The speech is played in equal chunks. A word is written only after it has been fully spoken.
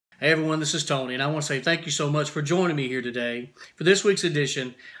Hey everyone, this is Tony, and I want to say thank you so much for joining me here today for this week's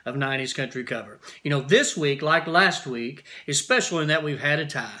edition of 90s Country Cover. You know, this week, like last week, is special in that we've had a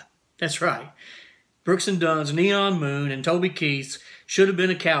tie. That's right. Brooks and Dunn's Neon Moon and Toby Keith's Should Have Been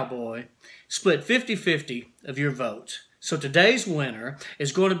a Cowboy split 50-50 of your votes. So today's winner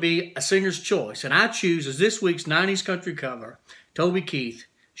is going to be a singer's choice, and I choose as this week's 90s Country Cover, Toby Keith,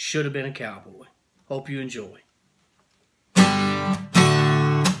 Should Have Been a Cowboy. Hope you enjoy.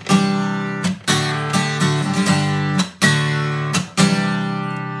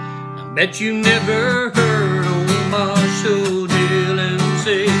 Bet you never heard old Marshall Dillon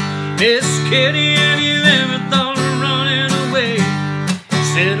say, Miss Kitty, have you ever thought of running away?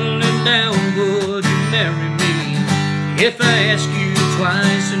 Settling down, would you marry me? If I ask you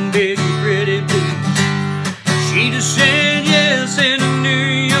twice and beg you pretty please. She just said yes, and I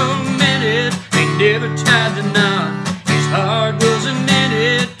knew you meant it. They never tied the knot, his heart wasn't in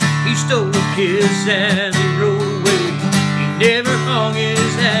it. He stole a kiss as he rode away. He never hung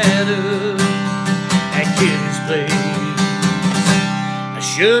his hat up at Kitty's place. I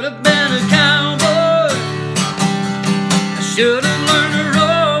should have been a cowboy. I should have learned to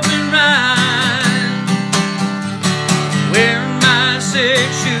rope and ride, wearing my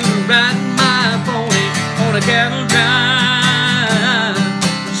six-shooter, riding my pony on a cattle drive,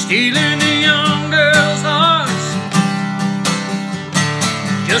 stealing the young girls' hearts,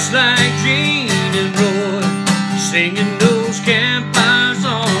 just like Gene and Roy, singing those campfire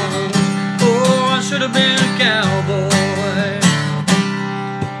songs. Oh, I should have been a cowboy.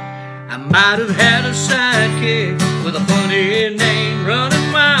 I might have had a sidekick with a funny name,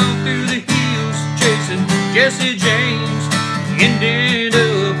 running wild through the hills, chasing Jesse James. Ended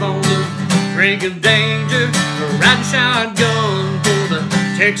up on the brink of danger, riding shotgun for the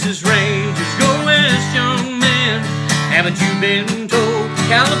Texas Rangers. Go west, young man, haven't you been told?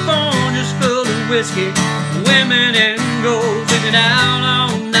 California's full of whiskey, women and gold. Sitting out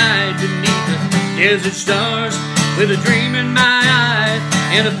all night beneath the desert stars, with a dream in my eye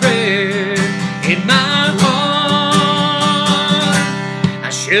and a prayer in my heart. I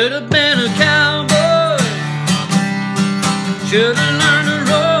should have been a cowboy, should have learned to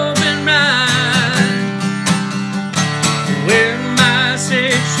rope and ride, wearing my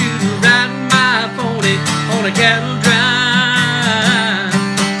six-shooter, riding my pony on a cattle drive,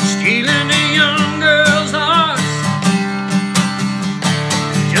 stealing the young girls' hearts,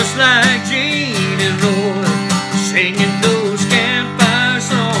 just like Gene and Roy, singing those campfire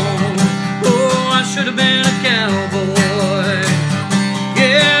songs. Oh, I should have been a cowboy.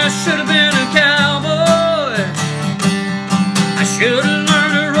 Yeah, I should have been a cowboy. I should have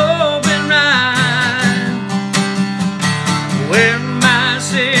learned to rope and ride, wearing my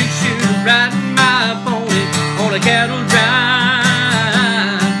six-shooter, riding my pony on a cattle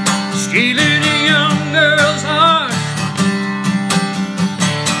drive, stealing the young girls' hearts,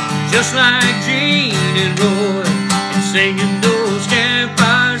 just like Gene and Roy, and singing those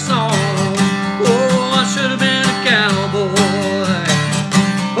campfire songs. Oh, I should have been a cowboy.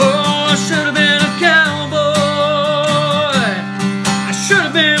 Oh, I should have been a cowboy. I should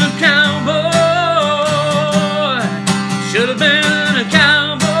have been a cowboy. Should have been a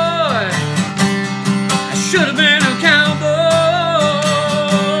cowboy. I should have been a cowboy.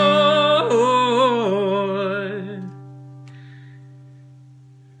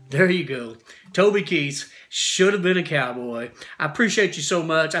 There you go. Toby Keith, Should Have Been a Cowboy. I appreciate you so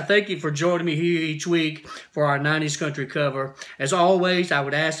much. I thank you for joining me here each week for our 90s Country Cover. As always, I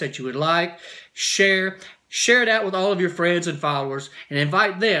would ask that you would like, share it out with all of your friends and followers, and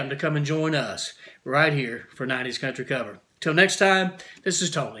invite them to come and join us right here for 90s Country Cover. Till next time, this is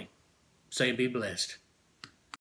Tony. Say be blessed.